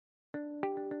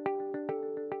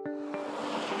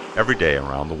Every day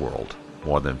around the world,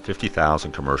 more than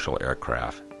 50,000 commercial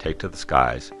aircraft take to the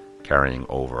skies carrying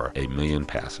over 1 million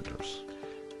passengers.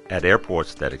 At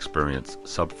airports that experience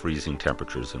sub-freezing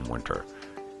temperatures in winter,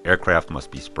 aircraft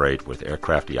must be sprayed with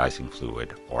aircraft de-icing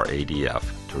fluid, or ADF,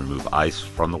 to remove ice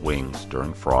from the wings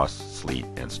during frost, sleet,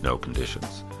 and snow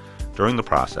conditions. During the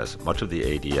process, much of the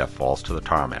ADF falls to the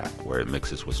tarmac, where it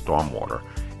mixes with stormwater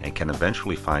and can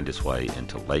eventually find its way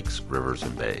into lakes, rivers,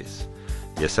 and bays.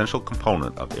 The essential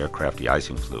component of aircraft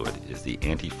de-icing fluid is the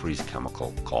antifreeze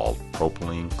chemical called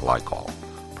propylene glycol.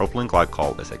 Propylene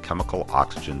glycol is a chemical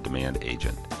oxygen demand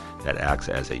agent that acts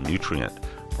as a nutrient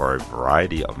for a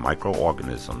variety of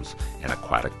microorganisms and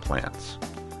aquatic plants.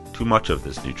 Too much of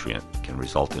this nutrient can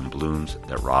result in blooms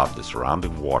that rob the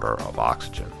surrounding water of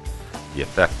oxygen. The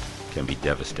effect can be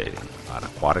devastating on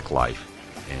aquatic life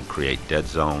and create dead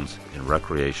zones in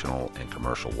recreational and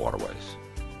commercial waterways.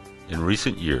 In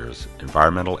recent years,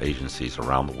 environmental agencies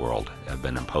around the world have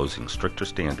been imposing stricter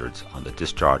standards on the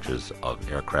discharges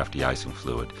of aircraft de-icing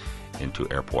fluid into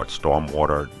airport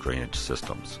stormwater drainage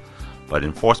systems. But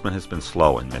enforcement has been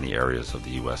slow in many areas of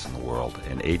the U.S. and the world,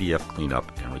 and ADF cleanup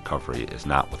and recovery is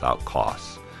not without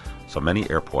costs. So many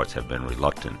airports have been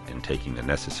reluctant in taking the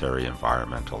necessary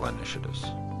environmental initiatives.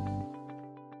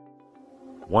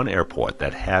 One airport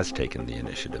that has taken the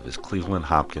initiative is Cleveland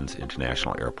Hopkins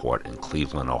International Airport in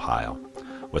Cleveland, Ohio.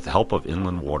 With the help of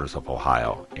Inland Waters of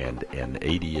Ohio and an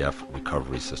ADF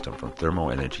recovery system from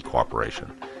ThermoEnergy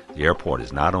Corporation, the airport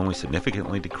is not only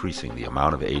significantly decreasing the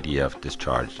amount of ADF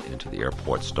discharged into the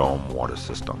airport's stormwater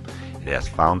system, it has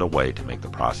found a way to make the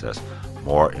process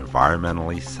more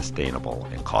environmentally sustainable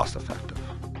and cost-effective.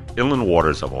 Inland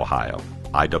Waters of Ohio,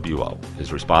 IWO,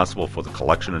 is responsible for the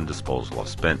collection and disposal of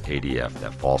spent ADF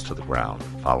that falls to the ground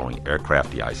following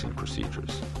aircraft de-icing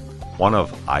procedures. One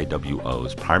of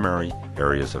IWO's primary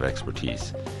areas of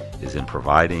expertise is in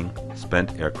providing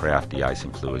spent aircraft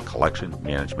de-icing fluid collection,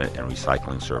 management, and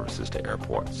recycling services to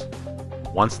airports.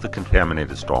 Once the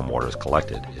contaminated stormwater is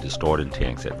collected, it is stored in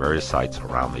tanks at various sites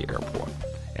around the airport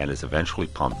and is eventually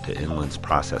pumped to Inland's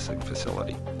processing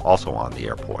facility, also on the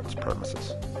airport's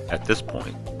premises. At this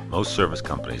point, most service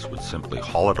companies would simply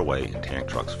haul it away in tank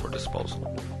trucks for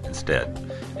disposal. Instead,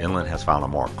 Inland has found a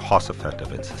more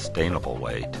cost-effective and sustainable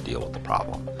way to deal with the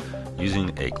problem. Using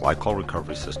a glycol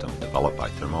recovery system developed by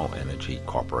ThermoEnergy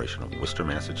Corporation of Worcester,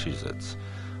 Massachusetts,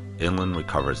 Inland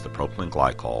recovers the propylene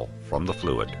glycol from the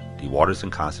fluid, dewaters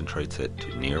and concentrates it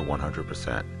to near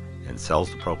 100%, and sells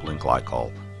the propylene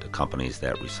glycol to companies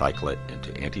that recycle it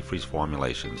into antifreeze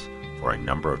formulations for a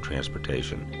number of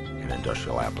transportation and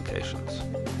industrial applications.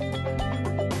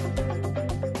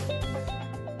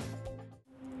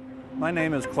 My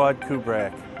name is Claude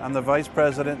Kubrak. I'm the Vice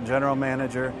President and General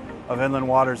Manager of Inland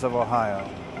Waters of Ohio.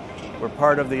 We're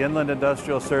part of the Inland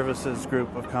Industrial Services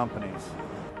group of companies.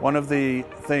 One of the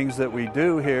things that we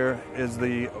do here is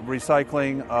the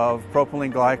recycling of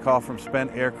propylene glycol from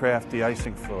spent aircraft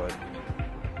de-icing fluid.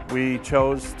 We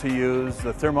chose to use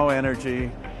the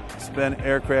ThermoEnergy spent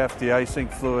aircraft de-icing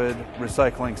fluid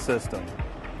recycling system.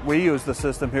 We use the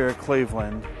system here at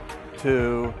Cleveland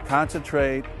to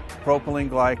concentrate propylene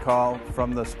glycol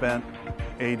from the spent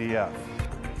ADF.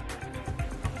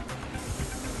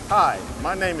 Hi,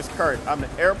 my name is Kurt. I'm the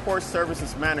Airport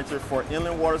Services Manager for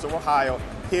Inland Waters of Ohio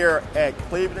here at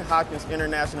Cleveland Hopkins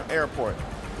International Airport.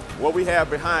 What we have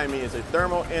behind me is a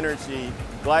ThermoEnergy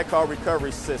glycol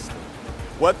recovery system.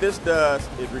 What this does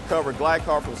is recover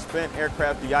glycol from spent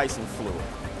aircraft de-icing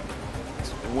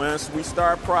fluid. Once we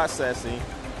start processing,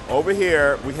 over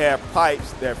here we have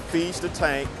pipes that feeds the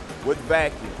tank with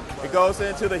vacuum. It goes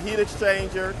into the heat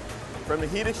exchanger. From the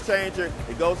heat exchanger,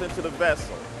 it goes into the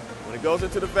vessel. When it goes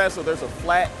into the vessel, there's a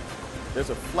flat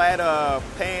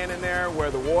pan in there where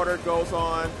the water goes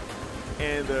on,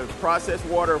 and the processed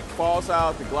water falls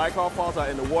out, the glycol falls out,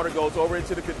 and the water goes over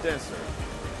into the condenser.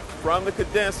 From the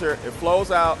condenser, it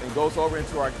flows out and goes over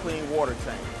into our clean water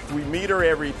tank. We meter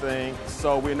everything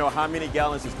so we know how many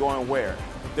gallons is going where.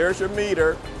 There's your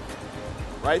meter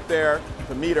right there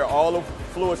to meter all the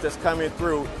fluids that's coming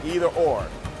through, either or.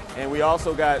 And we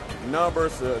also got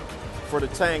numbers for the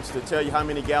tanks to tell you how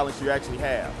many gallons you actually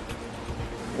have.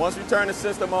 Once we turn the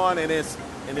system on and it's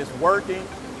working,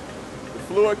 the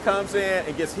fluid comes in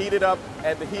and gets heated up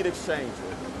at the heat exchanger.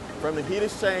 From the heat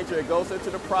exchanger, it goes into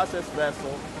the process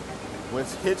vessel. When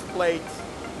it hits plates,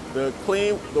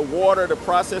 the water, the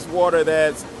processed water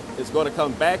that is going to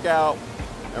come back out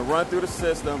and run through the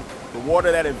system. The water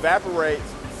that evaporates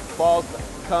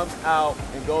comes out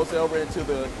and goes over into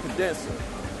the condenser.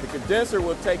 The condenser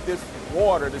will take this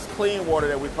water, this clean water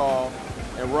that we call,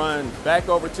 and run back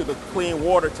over to the clean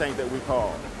water tank that we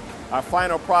call. Our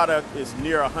final product is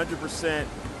near 100%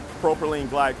 propylene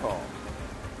glycol.